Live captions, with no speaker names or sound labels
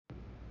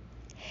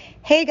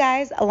Hey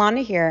guys,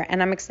 Alana here,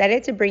 and I'm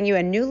excited to bring you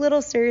a new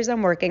little series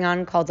I'm working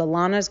on called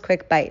Alana's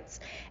Quick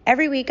Bites.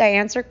 Every week, I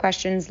answer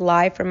questions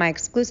live from my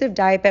exclusive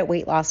Diet Bet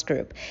weight loss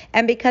group.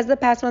 And because the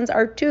past ones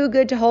are too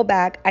good to hold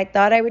back, I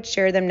thought I would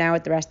share them now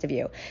with the rest of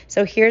you.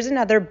 So here's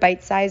another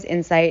bite sized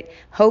insight.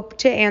 Hope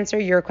to answer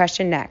your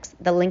question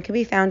next. The link can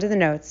be found in the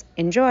notes.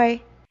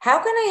 Enjoy! How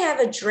can I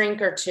have a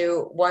drink or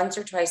two once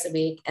or twice a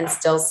week and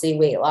still see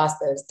weight loss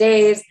those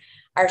days?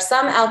 Are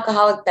some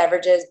alcoholic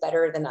beverages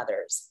better than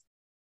others?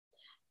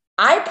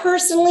 I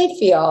personally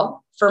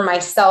feel, for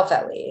myself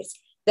at least,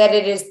 that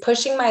it is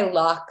pushing my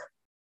luck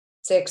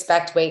to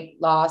expect weight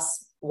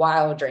loss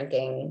while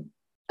drinking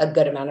a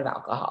good amount of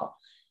alcohol.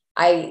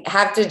 I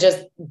have to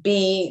just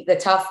be the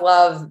tough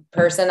love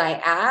person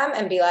I am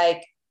and be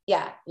like,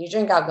 yeah, you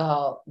drink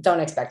alcohol,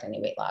 don't expect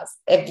any weight loss.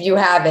 If you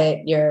have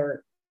it,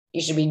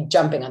 you should be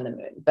jumping on the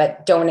moon,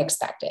 but don't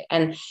expect it.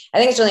 And I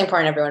think it's really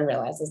important everyone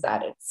realizes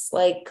that. It's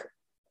like,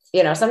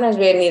 sometimes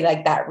we need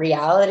like that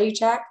reality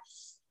check.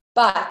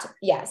 But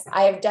yes,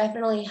 I have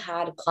definitely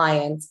had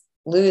clients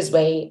lose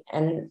weight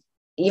and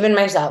even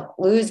myself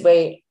lose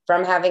weight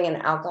from having an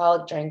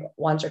alcoholic drink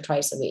once or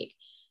twice a week.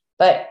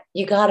 But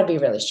you got to be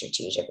really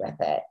strategic with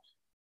it.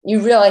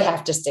 You really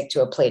have to stick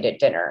to a plate at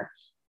dinner.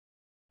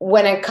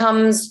 When it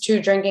comes to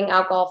drinking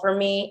alcohol for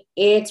me,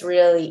 it's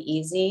really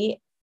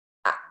easy.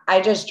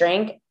 I just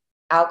drank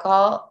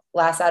alcohol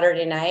last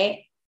Saturday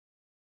night.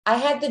 I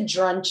had the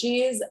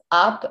drunchies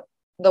up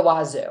the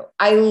wazoo.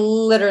 I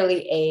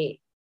literally ate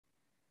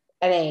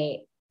and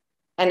ate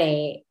and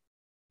ate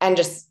and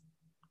just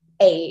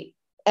ate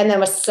and then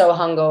was so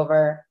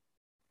hungover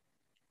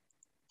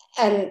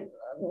and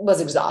was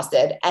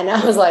exhausted. And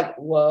I was like,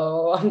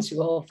 whoa, I'm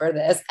too old for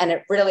this. And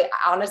it really,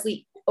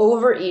 honestly,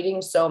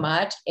 overeating so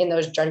much in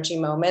those drunchy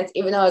moments,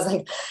 even though I was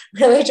like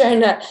really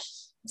trying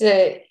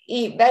to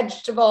eat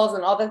vegetables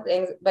and all the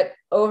things, but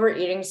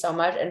overeating so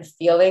much and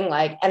feeling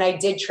like, and I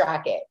did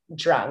track it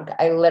drunk.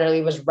 I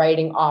literally was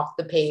writing off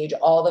the page,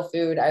 all the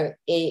food I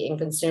ate and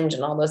consumed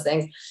and all those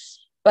things.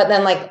 But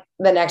then like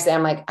the next day,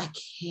 I'm like, I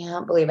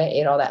can't believe I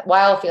ate all that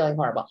while feeling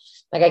horrible.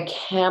 Like, I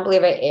can't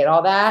believe I ate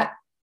all that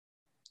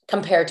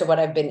compared to what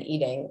I've been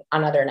eating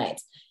on other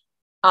nights.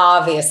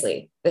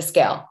 Obviously, the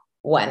scale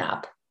went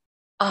up,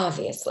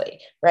 obviously,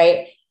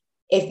 right?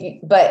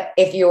 But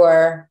if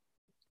you're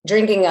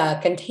drinking a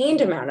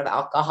contained amount of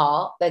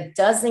alcohol that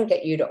doesn't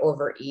get you to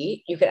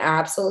overeat, you can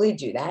absolutely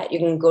do that. You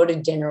can go to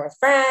dinner with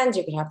friends,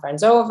 you can have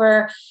friends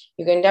over,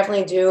 you can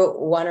definitely do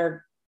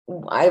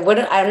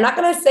I'm not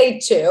going to say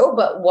two,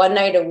 but one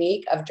night a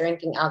week of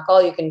drinking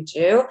alcohol you can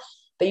do,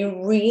 but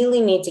you really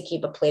need to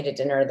keep a plate of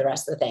dinner the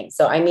rest of the things.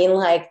 So I mean,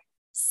 like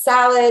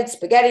salad,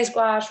 spaghetti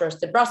squash,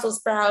 roasted Brussels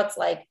sprouts,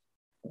 like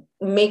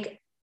make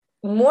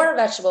more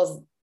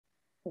vegetables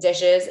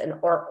dishes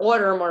or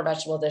order more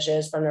vegetable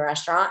dishes from the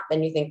restaurant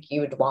than you think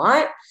you would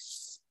want.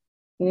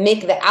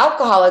 Make the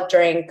alcoholic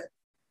drink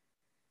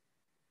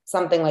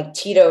something like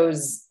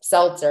Tito's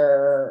seltzer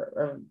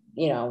or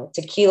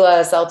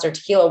tequila seltzer,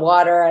 tequila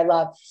water. I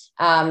love,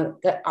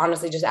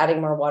 honestly, just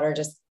adding more water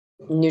just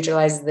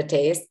neutralizes the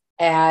taste,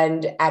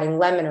 and adding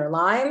lemon or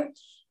lime,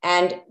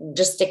 and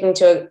just sticking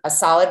to a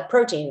solid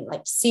protein.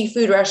 Like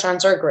seafood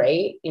restaurants are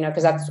great,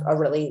 because that's a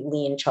really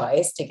lean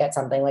choice to get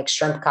something like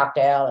shrimp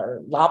cocktail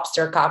or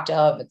lobster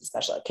cocktail if it's a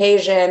special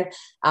occasion.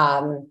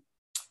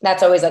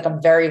 That's always like a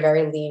very,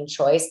 very lean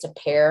choice to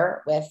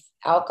pair with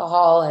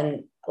alcohol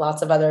and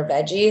lots of other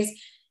veggies.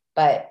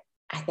 But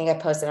I think I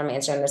posted on my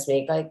Instagram this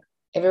week, like,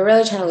 if you're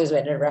really trying to lose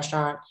weight at a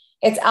restaurant,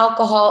 it's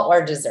alcohol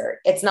or dessert.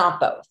 It's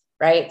not both,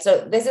 right?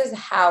 So this is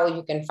how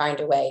you can find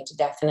a way to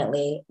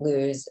definitely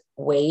lose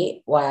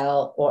weight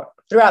while or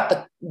throughout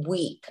the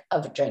week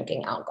of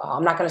drinking alcohol.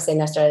 I'm not going to say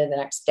necessarily the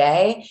next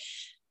day,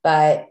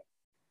 but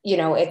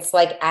it's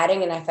like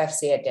adding an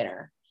FFC at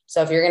dinner.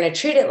 So if you're going to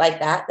treat it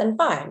like that, then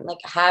fine. Like,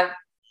 have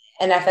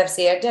an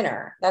FFC at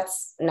dinner.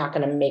 That's not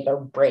going to make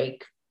or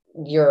break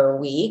your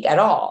week at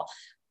all,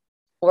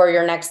 or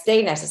your next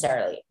day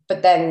necessarily.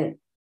 But then,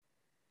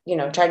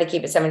 try to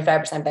keep it 75%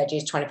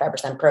 veggies,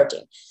 25%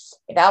 protein.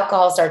 If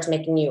alcohol starts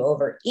making you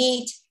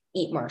overeat,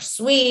 eat more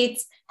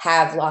sweets,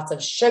 have lots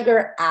of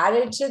sugar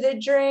added to the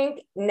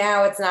drink,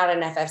 now it's not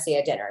an FFC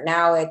at dinner.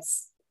 Now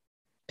it's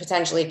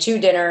potentially 2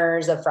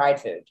 dinners of fried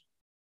food.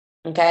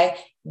 Okay.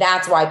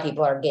 That's why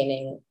people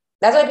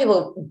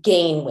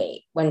gain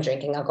weight when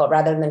drinking alcohol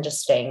rather than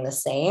just staying the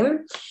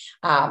same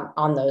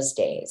on those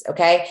days.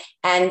 Okay.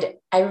 And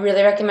I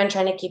really recommend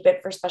trying to keep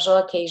it for special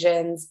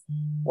occasions.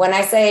 When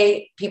I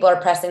say people are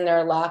pressing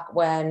their luck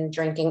when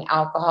drinking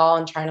alcohol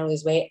and trying to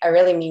lose weight, I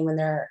really mean when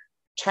they're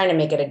trying to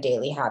make it a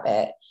daily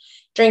habit.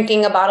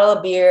 Drinking a bottle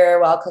of beer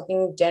while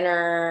cooking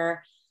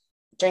dinner,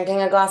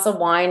 drinking a glass of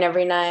wine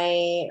every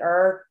night,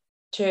 or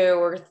 2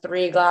 or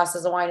 3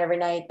 glasses of wine every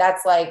night.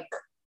 That's like,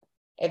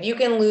 if you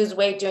can lose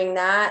weight doing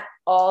that,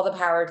 all the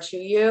power to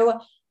you.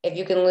 If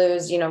you can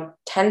lose,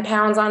 10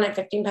 pounds on it,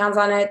 15 pounds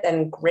on it,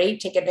 then great,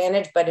 take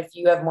advantage. But if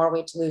you have more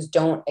weight to lose,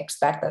 don't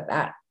expect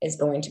that is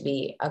going to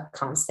be a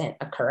constant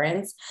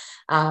occurrence.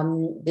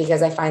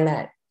 Because I find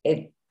that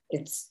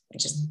it's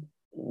just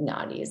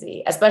not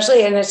easy,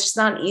 especially, and it's just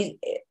not easy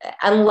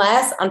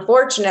unless,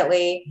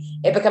 unfortunately,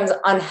 it becomes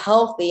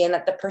unhealthy and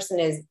that the person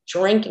is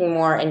drinking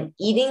more and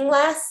eating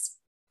less.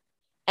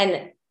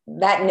 And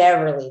that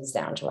never leads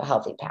down to a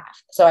healthy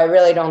path. So I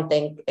really don't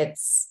think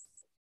it's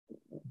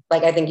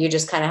like, I think you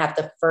just kind of have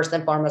to first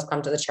and foremost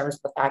come to the terms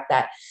with the fact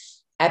that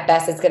at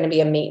best it's going to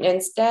be a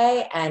maintenance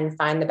day and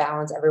find the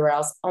balance everywhere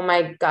else. Oh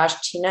my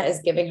gosh, Tina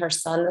is giving her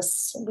son the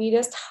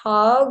sweetest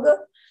hug.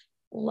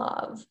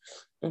 Love.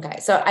 Okay.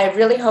 So I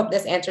really hope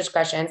this answers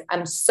questions.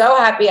 I'm so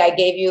happy I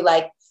gave you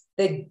like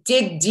the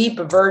dig deep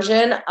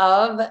version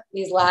of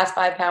these last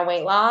 5-pound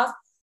weight loss.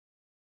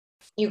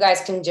 You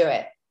guys can do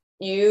it.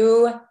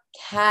 You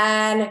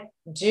can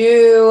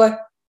do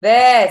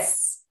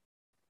this.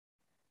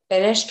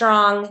 Finish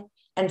strong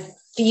and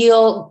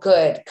feel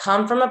good.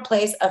 Come from a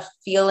place of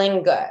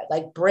feeling good.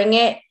 Like bring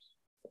it,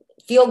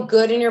 feel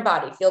good in your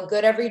body, feel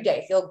good every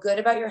day, feel good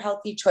about your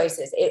healthy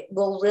choices. It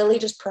will really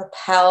just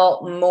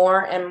propel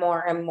more and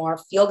more and more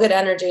feel good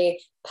energy,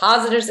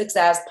 positive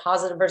success,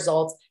 positive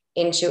results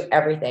into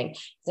everything.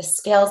 If the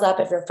scale's up,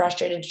 if you're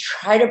frustrated,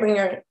 try to bring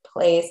your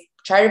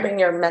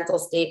mental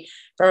state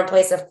from a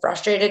place of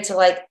frustrated to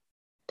like,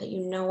 but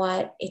you know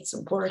what? It's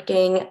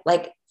working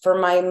like for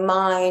my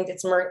mind.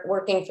 It's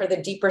working for the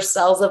deeper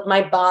cells of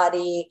my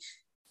body.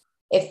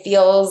 It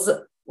feels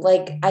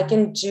like I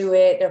can do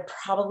it. There are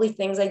probably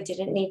things I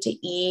didn't need to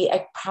eat.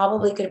 I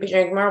probably could be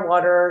drinking more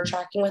water or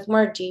tracking with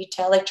more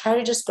detail. Like try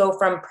to just go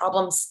from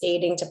problem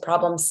stating to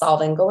problem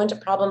solving, go into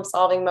problem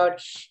solving mode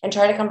and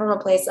try to come from a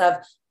place of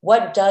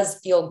what does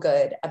feel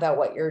good about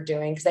what you're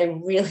doing. Because I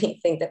really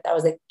think that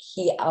was a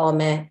key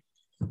element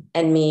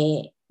in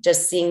me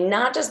just seeing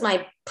not just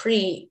my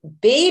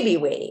pre-baby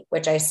weight,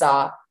 which I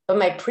saw, but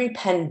my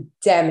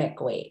pre-pandemic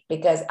weight,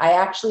 because I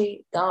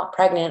actually got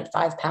pregnant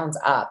 5 pounds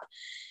up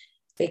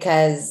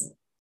because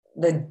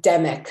the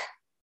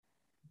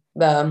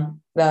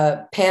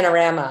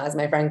panorama, as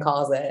my friend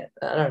calls it,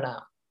 I don't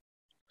know,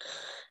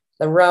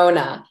 the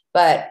Rona,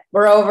 but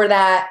we're over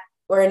that.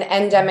 We're in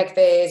endemic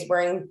phase.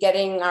 We're in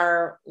getting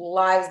our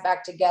lives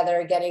back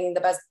together, getting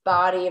the best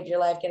body of your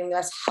life, getting the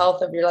best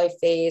health of your life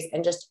phase,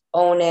 and just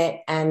own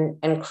it and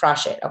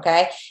crush it.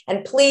 Okay.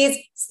 And please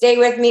stay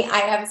with me. I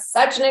have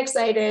such an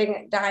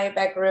exciting Diet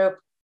Bet group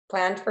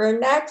planned for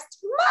next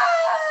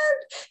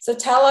month. So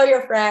tell all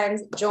your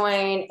friends,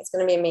 join. It's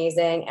going to be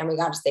amazing. And we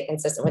got to stay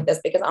consistent with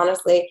this because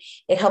honestly,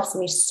 it helps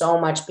me so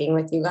much being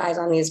with you guys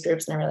on these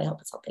groups. And I really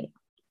hope it's helping you.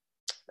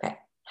 Okay.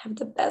 Have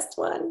the best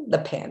one, the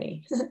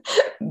panty.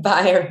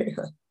 Bye,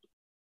 everyone.